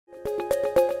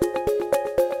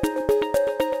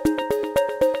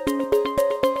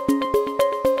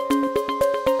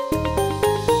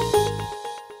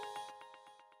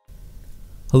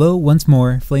Hello once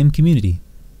more, Flame community.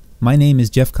 My name is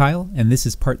Jeff Kyle, and this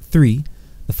is part 3,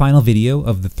 the final video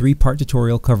of the 3-part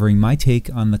tutorial covering my take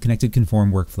on the Connected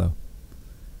Conform workflow.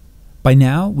 By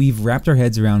now, we've wrapped our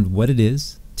heads around what it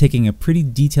is, taking a pretty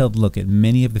detailed look at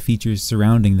many of the features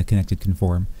surrounding the Connected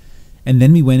Conform, and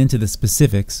then we went into the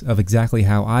specifics of exactly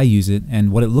how I use it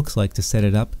and what it looks like to set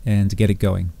it up and to get it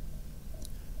going.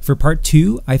 For part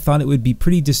 2, I thought it would be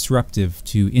pretty disruptive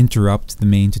to interrupt the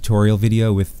main tutorial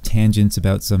video with tangents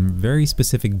about some very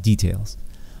specific details.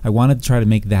 I wanted to try to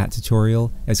make that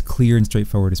tutorial as clear and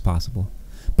straightforward as possible.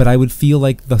 But I would feel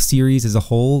like the series as a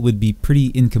whole would be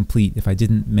pretty incomplete if I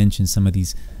didn't mention some of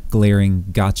these glaring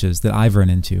gotchas that I've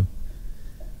run into.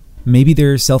 Maybe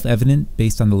they're self-evident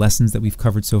based on the lessons that we've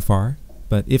covered so far,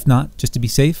 but if not, just to be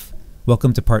safe,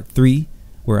 welcome to part 3,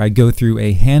 where I go through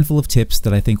a handful of tips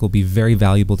that I think will be very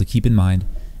valuable to keep in mind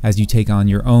as you take on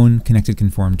your own Connected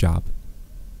Conform job.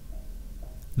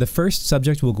 The first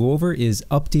subject we'll go over is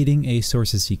updating a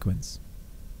sources sequence.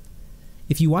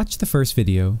 If you watched the first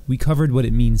video, we covered what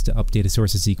it means to update a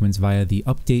sources sequence via the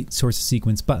Update Sources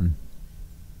Sequence button.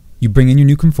 You bring in your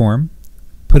new conform,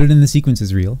 put it in the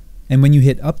sequences reel, and when you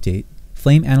hit Update,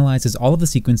 Flame analyzes all of the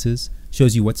sequences,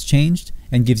 shows you what's changed,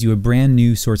 and gives you a brand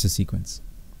new sources sequence.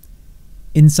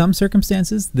 In some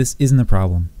circumstances, this isn't a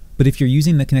problem, but if you're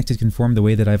using the Connected Conform the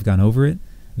way that I've gone over it,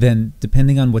 then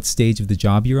depending on what stage of the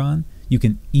job you're on, you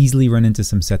can easily run into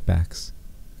some setbacks.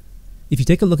 If you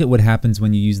take a look at what happens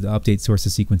when you use the Update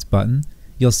Sources Sequence button,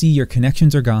 you'll see your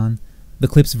connections are gone, the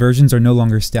clip's versions are no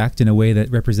longer stacked in a way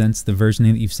that represents the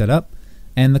versioning that you've set up,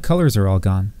 and the colors are all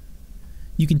gone.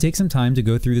 You can take some time to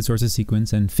go through the sources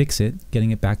sequence and fix it,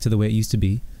 getting it back to the way it used to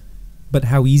be, but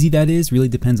how easy that is really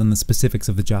depends on the specifics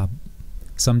of the job.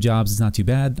 Some jobs it's not too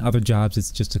bad, other jobs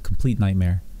it's just a complete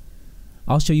nightmare.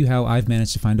 I'll show you how I've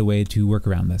managed to find a way to work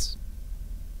around this.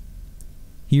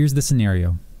 Here's the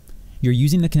scenario. You're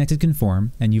using the Connected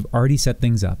Conform and you've already set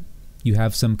things up. You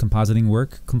have some compositing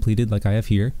work completed like I have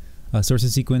here, a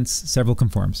sources sequence, several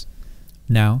conforms.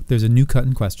 Now there's a new cut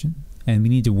in question and we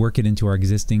need to work it into our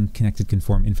existing Connected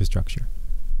Conform infrastructure.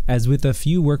 As with a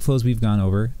few workflows we've gone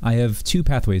over, I have 2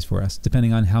 pathways for us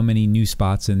depending on how many new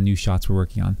spots and new shots we're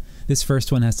working on. This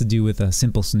first one has to do with a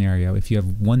simple scenario. If you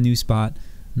have one new spot,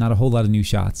 not a whole lot of new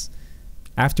shots.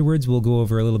 Afterwards, we'll go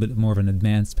over a little bit more of an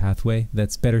advanced pathway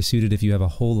that's better suited if you have a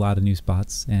whole lot of new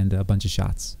spots and a bunch of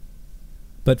shots.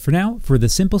 But for now, for the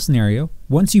simple scenario,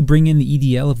 once you bring in the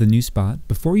EDL of the new spot,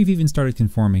 before you've even started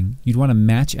conforming, you'd want to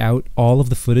match out all of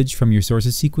the footage from your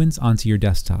sources sequence onto your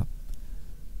desktop.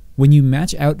 When you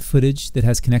match out footage that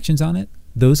has connections on it,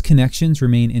 those connections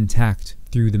remain intact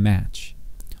through the match.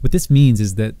 What this means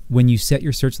is that when you set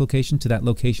your search location to that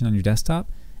location on your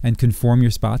desktop and conform your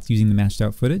spots using the matched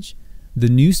out footage, the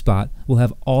new spot will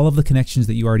have all of the connections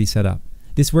that you already set up.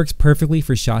 This works perfectly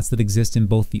for shots that exist in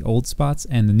both the old spots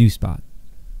and the new spot.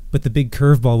 But the big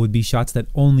curveball would be shots that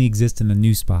only exist in the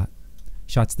new spot,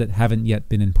 shots that haven't yet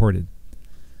been imported.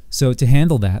 So to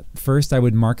handle that, first I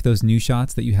would mark those new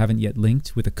shots that you haven't yet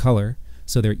linked with a color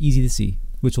so they're easy to see,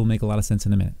 which will make a lot of sense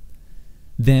in a minute.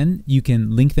 Then you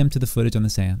can link them to the footage on the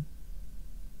SAN.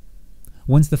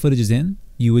 Once the footage is in,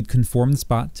 you would conform the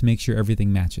spot to make sure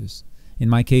everything matches. In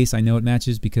my case, I know it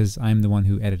matches because I'm the one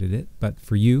who edited it, but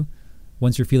for you,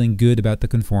 once you're feeling good about the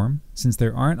conform, since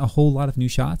there aren't a whole lot of new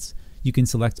shots, you can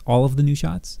select all of the new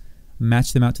shots,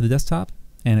 match them out to the desktop,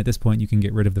 and at this point you can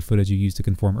get rid of the footage you used to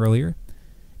conform earlier,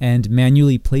 and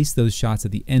manually place those shots at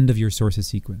the end of your sources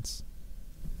sequence.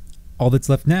 All that's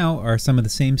left now are some of the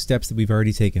same steps that we've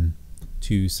already taken.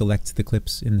 To select the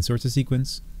clips in the sources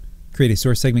sequence, create a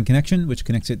source segment connection which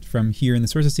connects it from here in the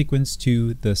sources sequence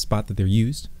to the spot that they're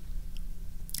used.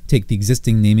 Take the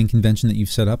existing naming convention that you've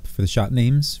set up for the shot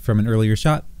names from an earlier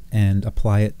shot and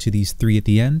apply it to these 3 at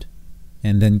the end,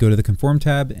 and then go to the Conform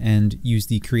tab and use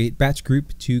the Create Batch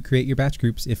Group to create your batch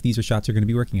groups if these are shots you're going to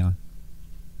be working on.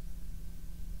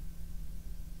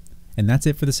 And that's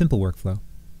it for the simple workflow.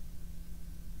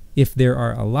 If there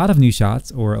are a lot of new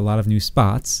shots or a lot of new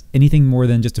spots, anything more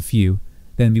than just a few,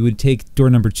 then we would take door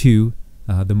number 2,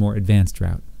 the more advanced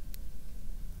route.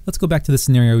 Let's go back to the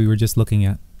scenario we were just looking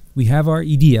at. We have our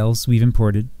EDLs we've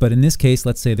imported, but in this case,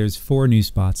 let's say there's 4 new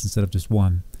spots instead of just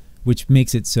 1, which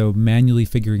makes it so manually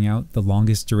figuring out the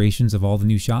longest durations of all the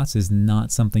new shots is not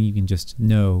something you can just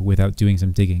know without doing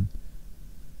some digging.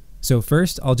 So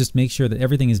first, I'll just make sure that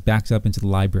everything is backed up into the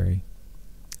library.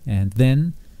 And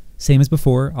then, same as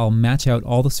before, I'll match out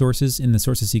all the sources in the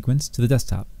sources sequence to the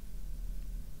desktop.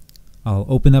 I'll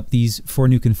open up these 4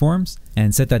 new conforms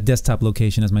and set that desktop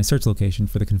location as my search location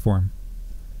for the conform.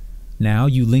 Now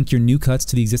you link your new cuts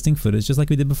to the existing footage just like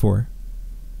we did before.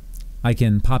 I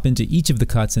can pop into each of the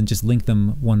cuts and just link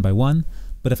them one by one,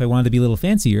 but if I wanted to be a little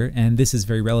fancier, and this is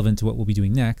very relevant to what we'll be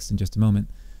doing next in just a moment,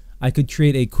 I could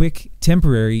create a quick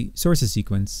temporary sources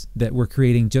sequence that we're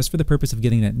creating just for the purpose of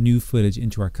getting that new footage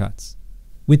into our cuts.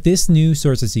 With this new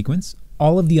sources sequence,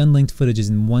 all of the unlinked footage is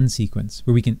in one sequence,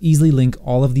 where we can easily link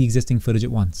all of the existing footage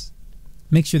at once.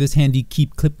 Make sure this handy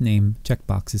Keep Clip Name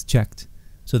checkbox is checked,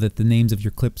 so that the names of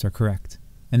your clips are correct,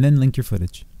 and then link your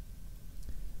footage.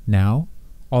 Now,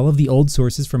 all of the old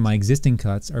sources from my existing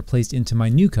cuts are placed into my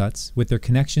new cuts with their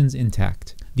connections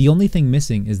intact. The only thing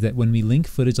missing is that when we link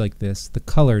footage like this, the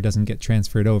color doesn't get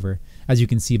transferred over, as you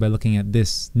can see by looking at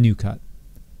this new cut.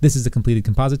 This is a completed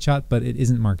composite shot, but it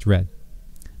isn't marked red.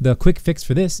 The quick fix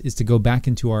for this is to go back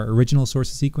into our original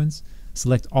sources sequence,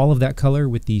 select all of that color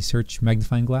with the search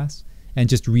magnifying glass, and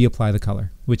just reapply the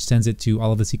color, which sends it to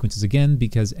all of the sequences again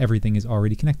because everything is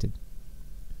already connected.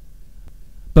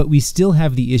 But we still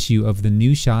have the issue of the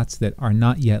new shots that are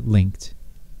not yet linked.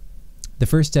 The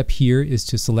first step here is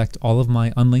to select all of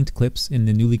my unlinked clips in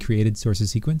the newly created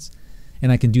sources sequence, and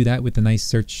I can do that with the nice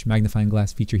search magnifying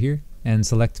glass feature here, and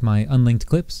select my unlinked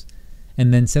clips,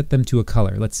 and then set them to a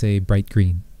color, let's say bright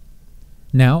green.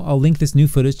 Now I'll link this new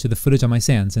footage to the footage on my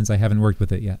sand since I haven't worked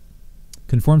with it yet.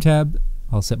 Conform tab,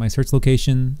 I'll set my search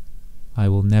location, I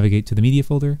will navigate to the media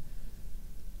folder,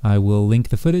 I will link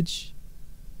the footage,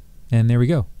 and there we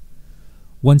go.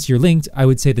 Once you're linked, I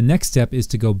would say the next step is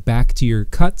to go back to your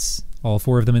cuts, all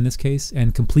 4 of them in this case,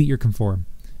 and complete your conform.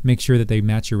 Make sure that they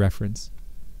match your reference.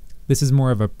 This is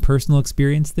more of a personal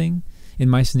experience thing. In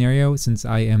my scenario, since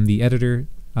I am the editor,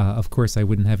 of course I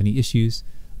wouldn't have any issues,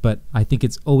 but I think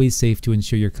it's always safe to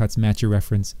ensure your cuts match your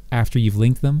reference after you've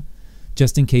linked them,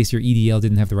 just in case your EDL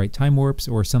didn't have the right time warps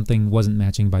or something wasn't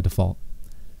matching by default.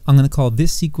 I'm going to call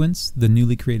this sequence, the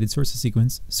newly created sources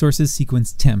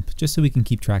sequence temp, just so we can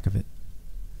keep track of it.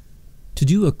 To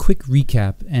do a quick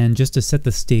recap and just to set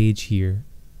the stage here,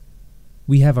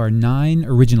 we have our 9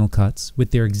 original cuts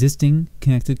with their existing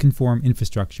connected conform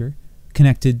infrastructure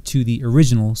connected to the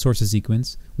original sources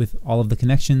sequence with all of the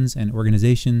connections and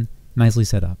organization nicely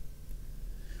set up.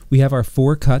 We have our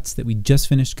 4 cuts that we just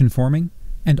finished conforming,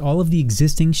 and all of the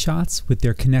existing shots with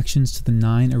their connections to the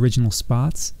 9 original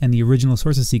spots and the original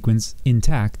sources sequence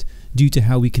intact due to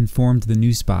how we conformed the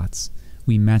new spots.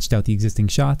 We matched out the existing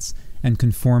shots and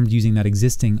conformed using that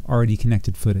existing already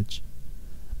connected footage.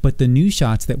 But the new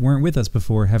shots that weren't with us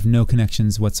before have no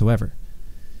connections whatsoever.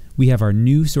 We have our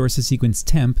new sources sequence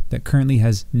temp that currently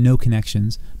has no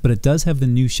connections, but it does have the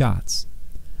new shots.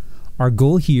 Our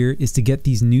goal here is to get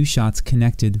these new shots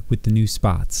connected with the new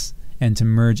spots and to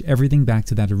merge everything back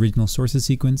to that original sources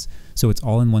sequence so it's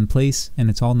all in one place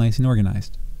and it's all nice and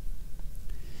organized.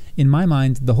 In my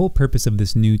mind, the whole purpose of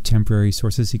this new temporary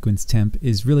sources sequence temp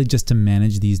is really just to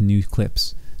manage these new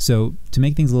clips. So to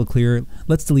make things a little clearer,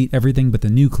 let's delete everything but the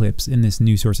new clips in this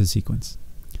new sources sequence.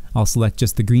 I'll select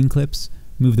just the green clips,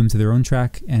 move them to their own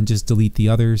track, and just delete the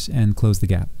others and close the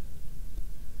gap.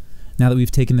 Now that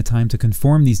we've taken the time to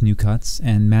conform these new cuts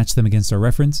and match them against our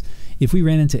reference, if we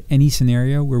ran into any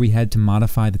scenario where we had to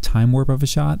modify the time warp of a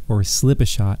shot or slip a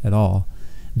shot at all,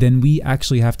 then we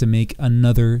actually have to make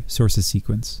another sources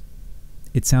sequence.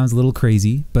 It sounds a little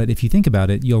crazy, but if you think about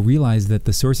it, you'll realize that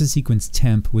the sources sequence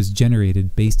temp was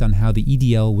generated based on how the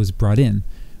EDL was brought in,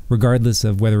 regardless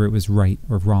of whether it was right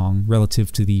or wrong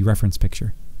relative to the reference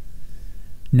picture.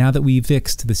 Now that we've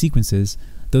fixed the sequences,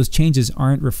 those changes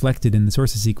aren't reflected in the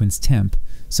sources sequence temp,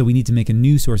 so we need to make a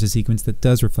new sources sequence that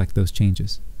does reflect those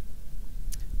changes.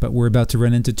 But we're about to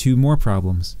run into 2 more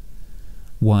problems.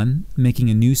 1, making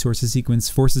a new sources sequence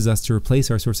forces us to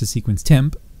replace our sources sequence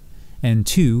temp, and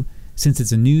 2, since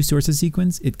it's a new sources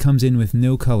sequence, it comes in with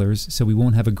no colors, so we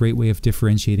won't have a great way of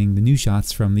differentiating the new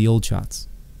shots from the old shots.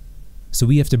 So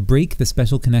we have to break the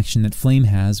special connection that Flame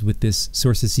has with this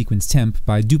sources sequence temp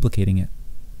by duplicating it.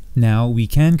 Now we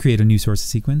can create a new sources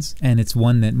sequence, and it's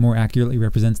one that more accurately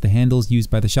represents the handles used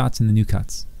by the shots in the new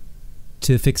cuts.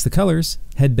 To fix the colors,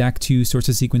 head back to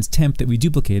sources sequence temp that we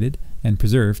duplicated and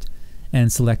preserved,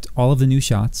 and select all of the new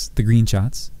shots, the green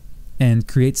shots, and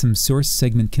create some source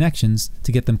segment connections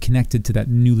to get them connected to that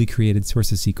newly created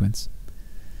sources sequence.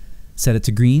 Set it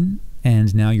to green,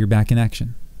 and now you're back in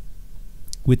action.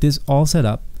 With this all set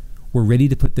up, we're ready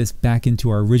to put this back into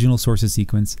our original sources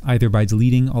sequence, either by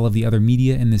deleting all of the other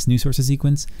media in this new sources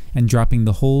sequence and dropping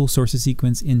the whole sources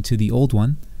sequence into the old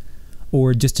one,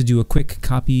 or just to do a quick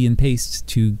copy and paste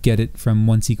to get it from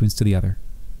one sequence to the other.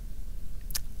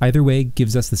 Either way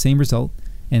gives us the same result,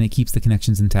 and it keeps the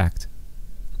connections intact.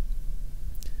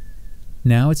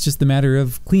 Now it's just a matter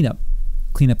of cleanup.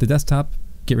 Clean up the desktop,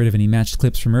 get rid of any matched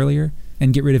clips from earlier,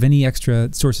 and get rid of any extra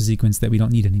sources sequence that we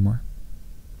don't need anymore.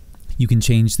 You can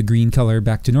change the green color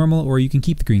back to normal, or you can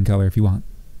keep the green color if you want.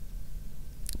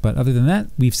 But other than that,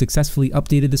 we've successfully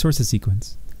updated the sources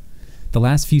sequence. The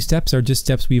last few steps are just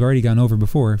steps we've already gone over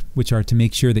before, which are to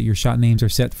make sure that your shot names are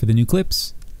set for the new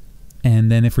clips,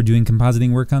 and then if we're doing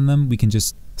compositing work on them, we can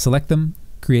just select them,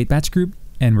 create batch group,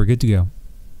 and we're good to go.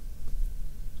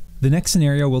 The next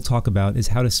scenario we'll talk about is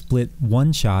how to split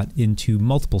one shot into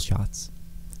multiple shots.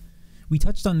 We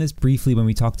touched on this briefly when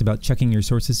we talked about checking your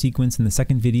sources sequence in the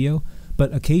second video,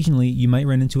 but occasionally you might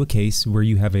run into a case where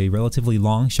you have a relatively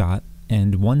long shot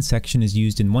and one section is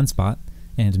used in one spot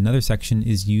and another section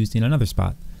is used in another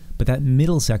spot, but that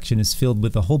middle section is filled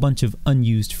with a whole bunch of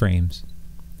unused frames.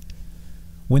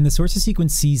 When the sources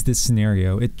sequence sees this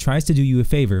scenario, it tries to do you a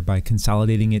favor by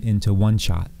consolidating it into one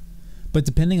shot. But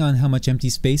depending on how much empty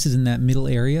space is in that middle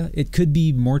area, it could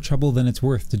be more trouble than it's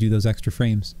worth to do those extra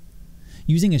frames.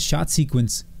 Using a shot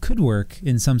sequence could work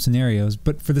in some scenarios,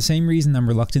 but for the same reason I'm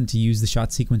reluctant to use the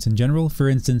shot sequence in general. For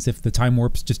instance, if the time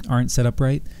warps just aren't set up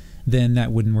right, then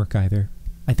that wouldn't work either.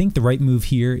 I think the right move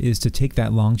here is to take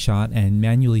that long shot and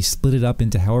manually split it up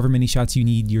into however many shots you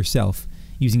need yourself,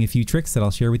 using a few tricks that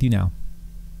I'll share with you now.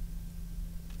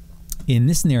 In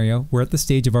this scenario, we're at the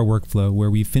stage of our workflow where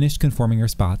we've finished conforming our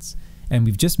spots, and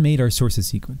we've just made our sources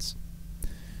sequence.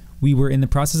 We were in the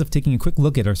process of taking a quick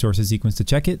look at our sources sequence to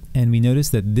check it, and we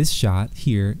noticed that this shot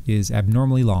here is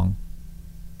abnormally long.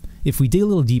 If we dig a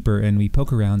little deeper and we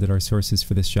poke around at our sources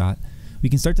for this shot, we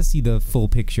can start to see the full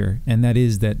picture, and that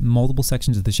is that multiple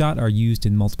sections of the shot are used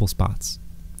in multiple spots.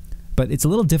 But it's a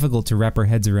little difficult to wrap our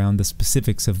heads around the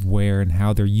specifics of where and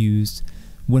how they're used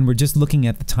when we're just looking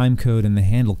at the time code and the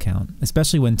handle count,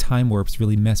 especially when time warps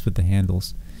really mess with the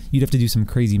handles. You'd have to do some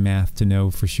crazy math to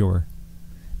know for sure.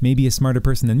 Maybe a smarter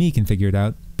person than me can figure it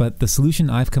out, but the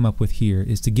solution I've come up with here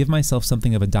is to give myself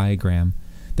something of a diagram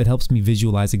that helps me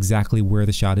visualize exactly where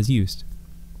the shot is used.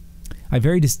 I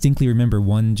very distinctly remember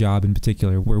one job in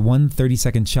particular where one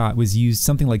 30-second shot was used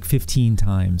something like 15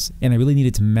 times, and I really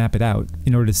needed to map it out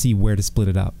in order to see where to split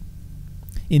it up.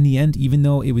 In the end, even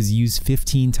though it was used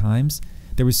 15 times,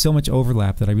 there was so much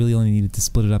overlap that I really only needed to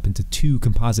split it up into 2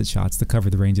 composite shots to cover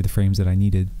the range of the frames that I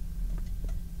needed.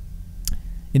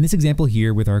 In this example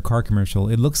here with our car commercial,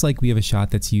 it looks like we have a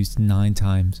shot that's used 9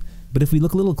 times, but if we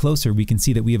look a little closer, we can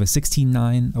see that we have a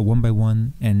 16:9, a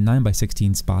 1x1, and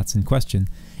 9x16 spots in question,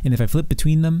 and if I flip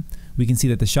between them, we can see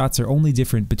that the shots are only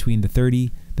different between the 30,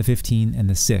 the 15, and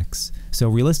the 6, so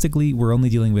realistically we're only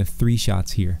dealing with 3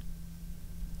 shots here.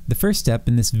 The first step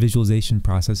in this visualization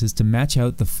process is to match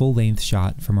out the full-length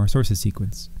shot from our sources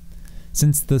sequence.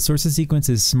 Since the sources sequence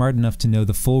is smart enough to know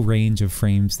the full range of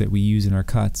frames that we use in our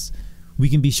cuts, we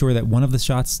can be sure that one of the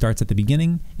shots starts at the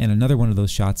beginning and another one of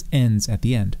those shots ends at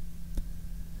the end.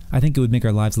 I think it would make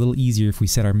our lives a little easier if we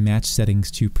set our match settings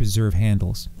to preserve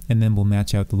handles, and then we'll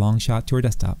match out the long shot to our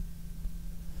desktop.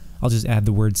 I'll just add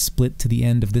the word split to the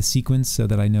end of this sequence so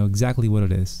that I know exactly what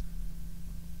it is.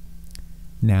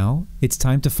 Now, it's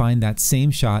time to find that same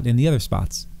shot in the other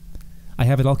spots. I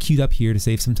have it all queued up here to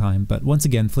save some time, but once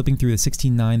again, flipping through the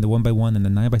 16:9, the 1x1, and the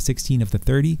 9x16 of the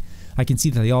 30, I can see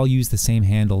that they all use the same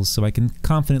handles, so I can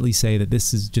confidently say that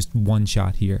this is just one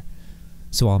shot here.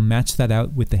 So I'll match that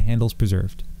out with the handles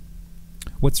preserved.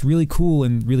 What's really cool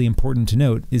and really important to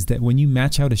note is that when you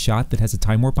match out a shot that has a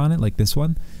time warp on it, like this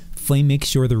one, Flame makes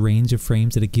sure the range of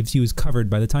frames that it gives you is covered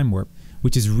by the time warp,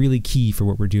 which is really key for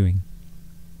what we're doing.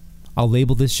 I'll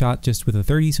label this shot just with a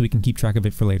 30 so we can keep track of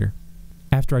it for later.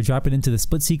 After I drop it into the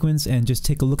split sequence and just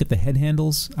take a look at the head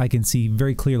handles, I can see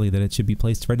very clearly that it should be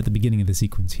placed right at the beginning of the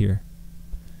sequence here.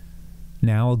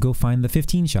 Now I'll go find the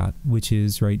 15 shot, which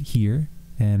is right here,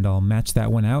 and I'll match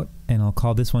that one out, and I'll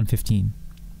call this one 15.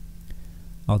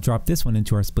 I'll drop this one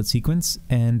into our split sequence,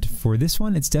 and for this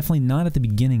one it's definitely not at the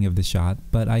beginning of the shot,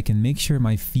 but I can make sure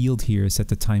my field here is set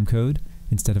to timecode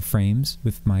instead of frames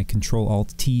with my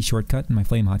Control-Alt-T shortcut and my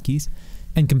Flame hotkeys,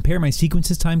 and compare my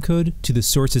sequence's timecode to the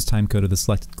source's timecode of the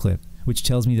selected clip, which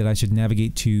tells me that I should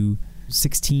navigate to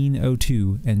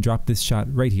 16:02 and drop this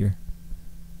shot right here.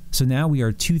 So now we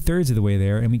are 2/3 of the way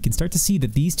there, and we can start to see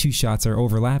that these 2 shots are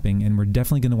overlapping, and we're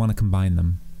definitely going to want to combine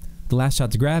them. The last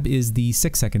shot to grab is the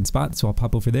 6-second spot, so I'll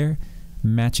pop over there,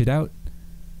 match it out,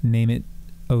 name it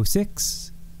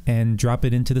 06, and drop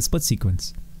it into the split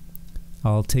sequence.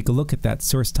 I'll take a look at that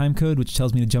source timecode, which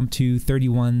tells me to jump to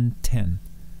 31:10.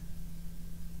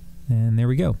 And there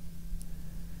we go.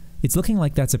 It's looking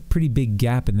like that's a pretty big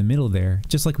gap in the middle there,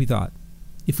 just like we thought.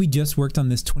 If we just worked on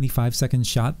this 25-second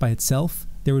shot by itself,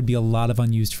 there would be a lot of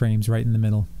unused frames right in the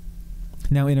middle.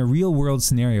 Now in a real-world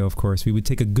scenario, of course, we would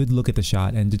take a good look at the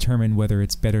shot and determine whether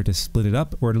it's better to split it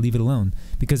up or to leave it alone,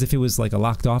 because if it was like a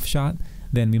locked-off shot,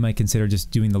 then we might consider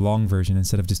just doing the long version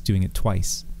instead of just doing it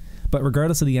twice. But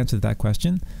regardless of the answer to that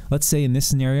question, let's say in this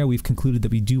scenario we've concluded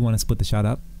that we do want to split the shot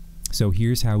up. So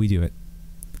here's how we do it.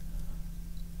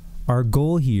 Our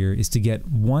goal here is to get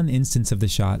one instance of the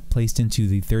shot placed into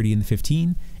the 30 and the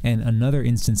 15, and another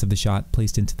instance of the shot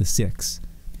placed into the 6.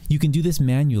 You can do this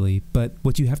manually, but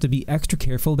what you have to be extra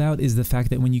careful about is the fact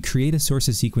that when you create a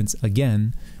sources sequence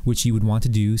again, which you would want to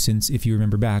do since, if you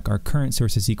remember back, our current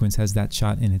sources sequence has that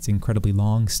shot in its incredibly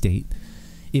long state,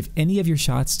 if any of your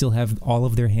shots still have all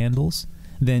of their handles,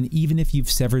 then even if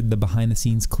you've severed the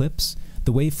behind-the-scenes clips,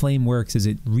 the way Flame works is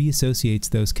it reassociates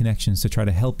those connections to try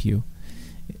to help you.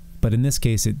 But in this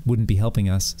case, it wouldn't be helping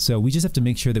us, so we just have to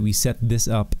make sure that we set this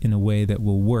up in a way that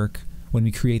will work when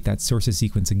we create that sources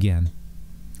sequence again.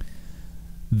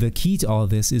 The key to all of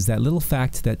this is that little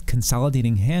fact that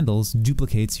consolidating handles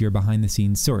duplicates your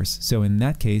behind-the-scenes source, so in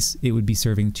that case, it would be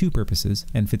serving two purposes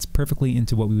and fits perfectly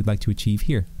into what we would like to achieve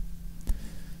here.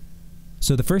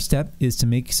 So the first step is to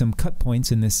make some cut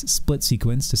points in this split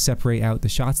sequence to separate out the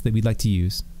shots that we'd like to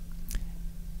use.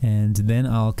 And then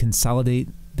I'll consolidate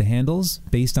the handles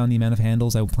based on the amount of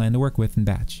handles I will plan to work with in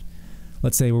batch.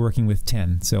 Let's say we're working with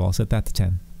 10, so I'll set that to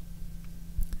 10.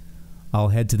 I'll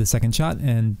head to the second shot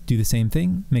and do the same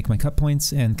thing, make my cut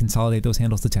points, and consolidate those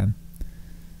handles to 10.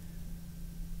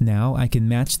 Now I can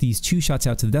match these two shots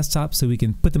out to the desktop so we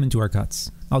can put them into our cuts.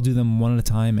 I'll do them one at a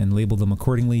time and label them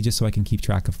accordingly just so I can keep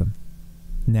track of them.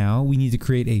 Now we need to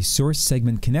create a source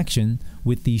segment connection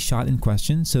with the shot in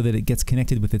question so that it gets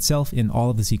connected with itself in all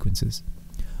of the sequences.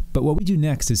 But what we do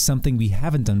next is something we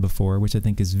haven't done before, which I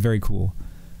think is very cool.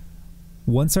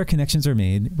 Once our connections are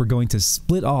made, we're going to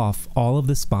split off all of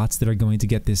the spots that are going to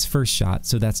get this first shot,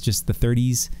 so that's just the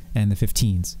 30s and the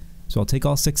 15s. So I'll take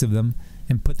all 6 of them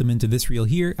and put them into this reel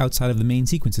here outside of the main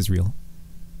sequences reel.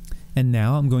 And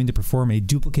now I'm going to perform a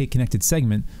duplicate connected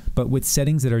segment, but with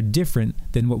settings that are different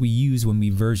than what we use when we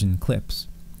version clips.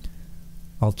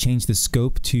 I'll change the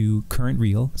scope to current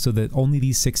reel so that only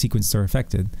these 6 sequences are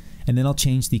affected, and then I'll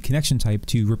change the connection type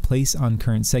to replace on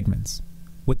current segments.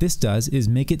 What this does is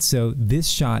make it so this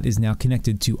shot is now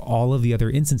connected to all of the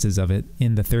other instances of it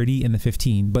in the 30 and the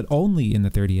 15, but only in the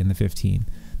 30 and the 15.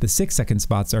 The 6-second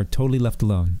spots are totally left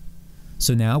alone.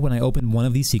 So now when I open one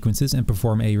of these sequences and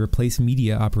perform a replace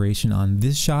media operation on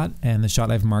this shot and the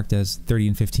shot I've marked as 30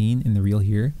 and 15 in the reel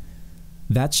here,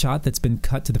 that shot that's been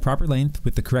cut to the proper length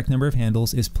with the correct number of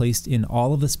handles is placed in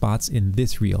all of the spots in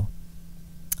this reel.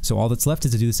 So all that's left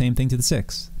is to do the same thing to the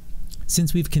 6.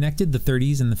 Since we've connected the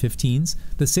 30s and the 15s,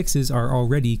 the 6s are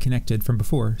already connected from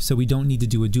before, so we don't need to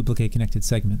do a duplicate connected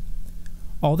segment.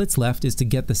 All that's left is to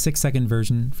get the 6-second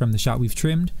version from the shot we've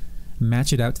trimmed,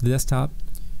 match it out to the desktop,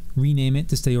 rename it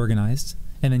to stay organized,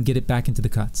 and then get it back into the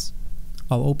cuts.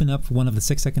 I'll open up one of the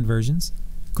 6-second versions,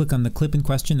 click on the clip in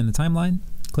question in the timeline,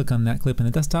 click on that clip in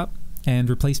the desktop, and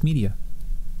replace media.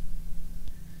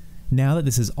 Now that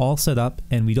this is all set up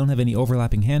and we don't have any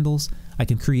overlapping handles, I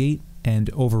can create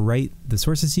and overwrite the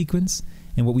sources sequence,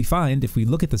 and what we find if we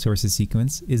look at the sources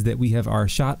sequence is that we have our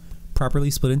shot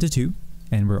properly split into 2,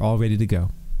 and we're all ready to go.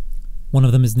 One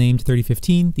of them is named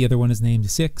 3015, the other one is named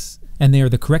 6, and they are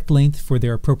the correct length for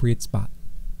their appropriate spot.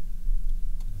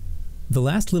 The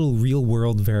last little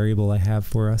real-world variable I have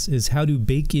for us is how to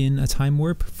bake in a time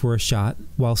warp for a shot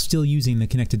while still using the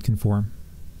connected conform.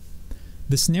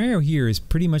 The scenario here is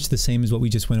pretty much the same as what we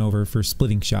just went over for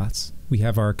splitting shots. We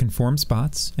have our conform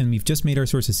spots, and we've just made our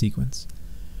sources sequence.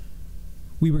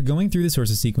 We were going through the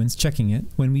sources sequence, checking it,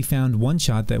 when we found one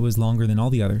shot that was longer than all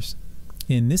the others.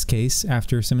 In this case,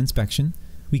 after some inspection,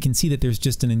 we can see that there's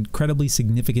just an incredibly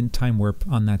significant time warp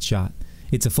on that shot.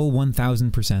 It's a full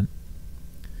 1000%.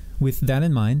 With that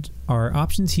in mind, our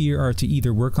options here are to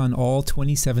either work on all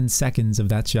 27 seconds of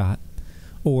that shot,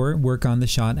 or work on the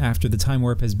shot after the time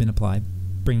warp has been applied,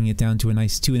 bringing it down to a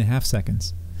nice 2.5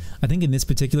 seconds. I think in this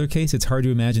particular case, it's hard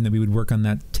to imagine that we would work on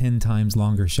that 10 times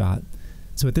longer shot.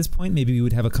 So at this point, maybe we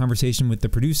would have a conversation with the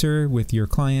producer, with your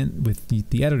client, with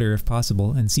the editor if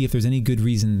possible, and see if there's any good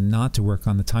reason not to work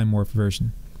on the time warp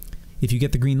version. If you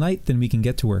get the green light, then we can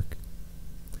get to work.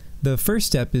 The first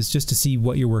step is just to see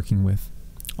what you're working with.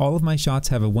 All of my shots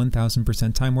have a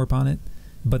 1000% time warp on it,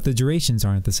 but the durations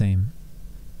aren't the same.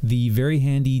 The very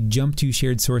handy jump to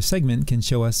shared source segment can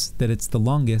show us that it's the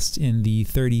longest in the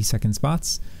 30-second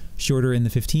spots, shorter in the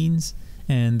 15s,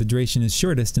 and the duration is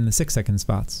shortest in the 6-second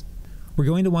spots. We're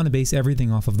going to want to base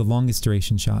everything off of the longest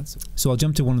duration shots, so I'll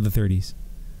jump to one of the 30s.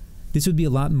 This would be a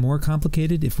lot more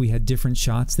complicated if we had different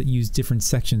shots that used different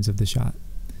sections of the shot.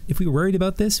 If we were worried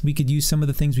about this, we could use some of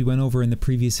the things we went over in the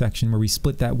previous section where we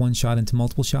split that one shot into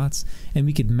multiple shots, and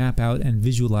we could map out and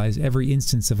visualize every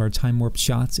instance of our time warped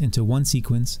shots into one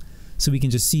sequence so we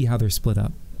can just see how they're split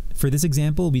up. For this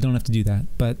example, we don't have to do that,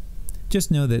 but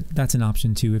just know that that's an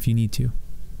option too if you need to.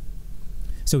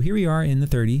 So here we are in the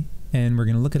 30, and we're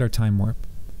going to look at our time warp.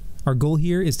 Our goal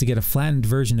here is to get a flattened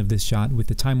version of this shot with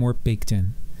the time warp baked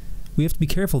in. We have to be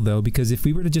careful though, because if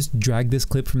we were to just drag this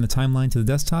clip from the timeline to the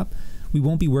desktop, we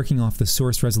won't be working off the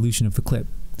source resolution of the clip,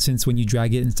 since when you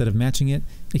drag it instead of matching it,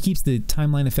 it keeps the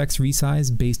timeline effects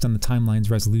resize based on the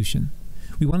timeline's resolution.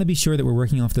 We want to be sure that we're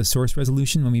working off the source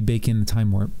resolution when we bake in the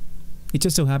time warp. It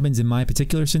just so happens in my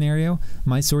particular scenario,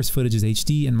 my source footage is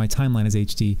HD and my timeline is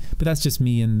HD, but that's just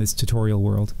me in this tutorial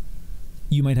world.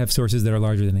 You might have sources that are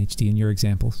larger than HD in your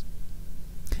examples.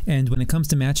 And when it comes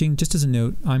to matching, just as a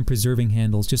note, I'm preserving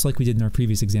handles just like we did in our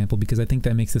previous example because I think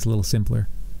that makes this a little simpler.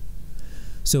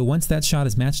 So once that shot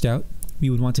is matched out, we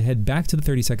would want to head back to the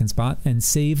 30-second spot and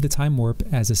save the time warp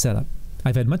as a setup.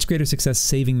 I've had much greater success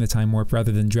saving the time warp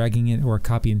rather than dragging it or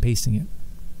copy and pasting it.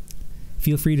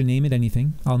 Feel free to name it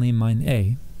anything. I'll name mine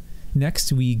A.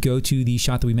 Next, we go to the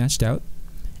shot that we matched out,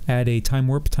 add a time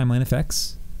warp timeline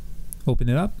effects, open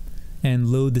it up, and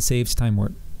load the saved time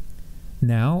warp.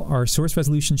 Now, our source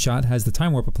resolution shot has the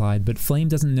time warp applied, but Flame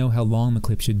doesn't know how long the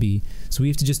clip should be, so we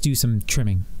have to just do some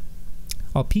trimming.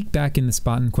 I'll peek back in the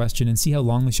spot in question and see how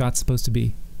long the shot's supposed to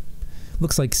be.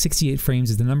 Looks like 68 frames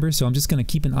is the number, so I'm just going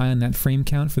to keep an eye on that frame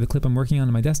count for the clip I'm working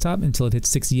on my desktop until it hits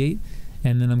 68,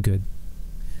 and then I'm good.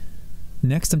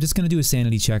 Next, I'm just going to do a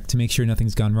sanity check to make sure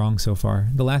nothing's gone wrong so far.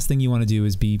 The last thing you want to do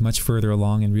is be much further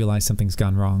along and realize something's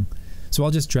gone wrong. So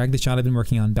I'll just drag the shot I've been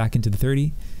working on back into the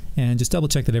 30 and just double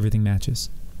check that everything matches.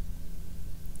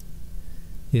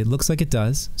 It looks like it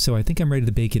does, so I think I'm ready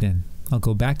to bake it in. I'll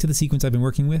go back to the sequence I've been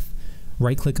working with,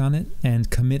 right-click on it, and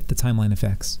commit the timeline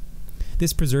effects.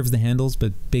 This preserves the handles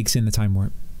but bakes in the time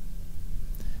warp.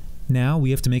 Now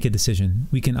we have to make a decision.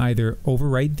 We can either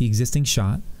overwrite the existing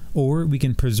shot, or we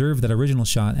can preserve that original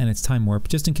shot and its time warp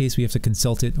just in case we have to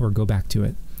consult it or go back to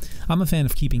it. I'm a fan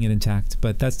of keeping it intact,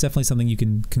 but that's definitely something you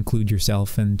can conclude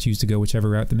yourself and choose to go whichever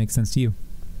route that makes sense to you.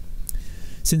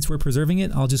 Since we're preserving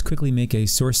it, I'll just quickly make a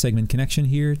source segment connection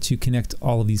here to connect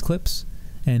all of these clips,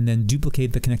 and then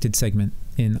duplicate the connected segment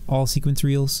in all sequence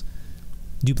reels,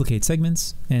 duplicate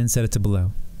segments, and set it to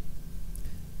below.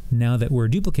 Now that we're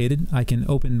duplicated, I can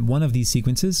open one of these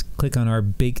sequences, click on our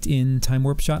baked in time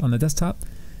warp shot on the desktop,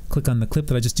 click on the clip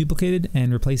that I just duplicated,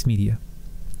 and replace media.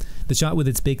 The shot with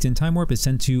its baked in time warp is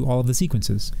sent to all of the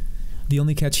sequences. The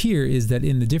only catch here is that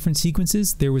in the different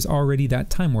sequences, there was already that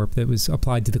time warp that was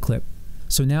applied to the clip.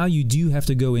 So now you do have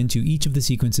to go into each of the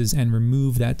sequences and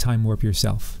remove that time warp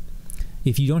yourself.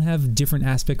 If you don't have different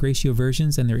aspect ratio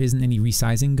versions and there isn't any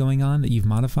resizing going on that you've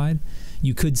modified,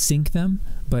 you could sync them,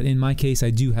 but in my case I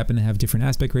do happen to have different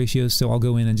aspect ratios, so I'll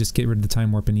go in and just get rid of the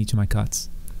time warp in each of my cuts.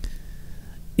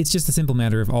 It's just a simple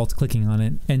matter of alt-clicking on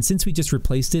it, and since we just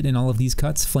replaced it in all of these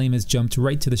cuts, Flame has jumped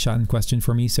right to the shot in question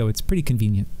for me, so it's pretty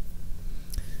convenient.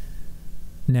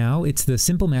 Now it's the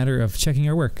simple matter of checking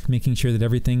our work, making sure that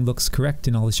everything looks correct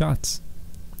in all the shots.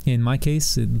 In my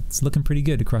case, it's looking pretty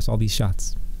good across all these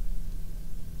shots.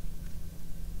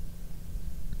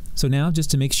 So now, just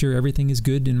to make sure everything is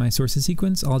good in my sources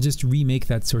sequence, I'll just remake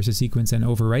that sources sequence and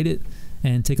overwrite it,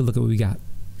 and take a look at what we got.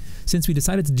 Since we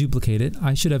decided to duplicate it,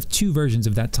 I should have two versions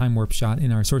of that time warp shot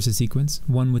in our sources sequence,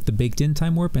 one with the baked in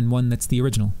time warp and one that's the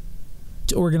original.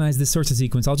 To organize this sources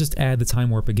sequence, I'll just add the time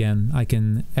warp again. I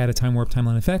can add a time warp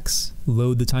timeline effects,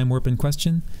 load the time warp in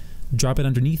question, drop it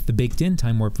underneath the baked in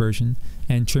time warp version,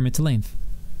 and trim it to length.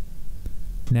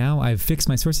 Now I've fixed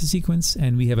my sources sequence,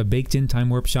 and we have a baked in time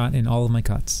warp shot in all of my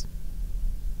cuts.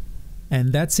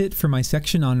 And that's it for my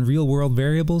section on real-world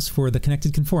variables for the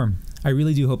Connected Conform. I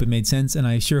really do hope it made sense, and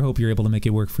I sure hope you're able to make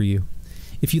it work for you.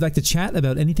 If you'd like to chat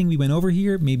about anything we went over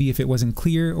here, maybe if it wasn't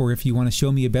clear, or if you want to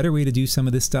show me a better way to do some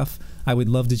of this stuff, I would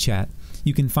love to chat.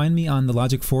 You can find me on the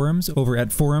Logik forums over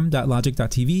at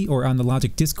forum.logik.tv or on the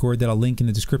Logik Discord that I'll link in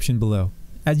the description below.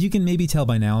 As you can maybe tell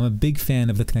by now, I'm a big fan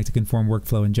of the Connected Conform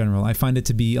workflow in general. I find it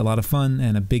to be a lot of fun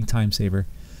and a big time saver.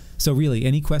 So really,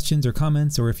 any questions or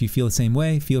comments, or if you feel the same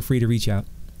way, feel free to reach out.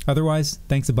 Otherwise,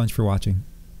 thanks a bunch for watching.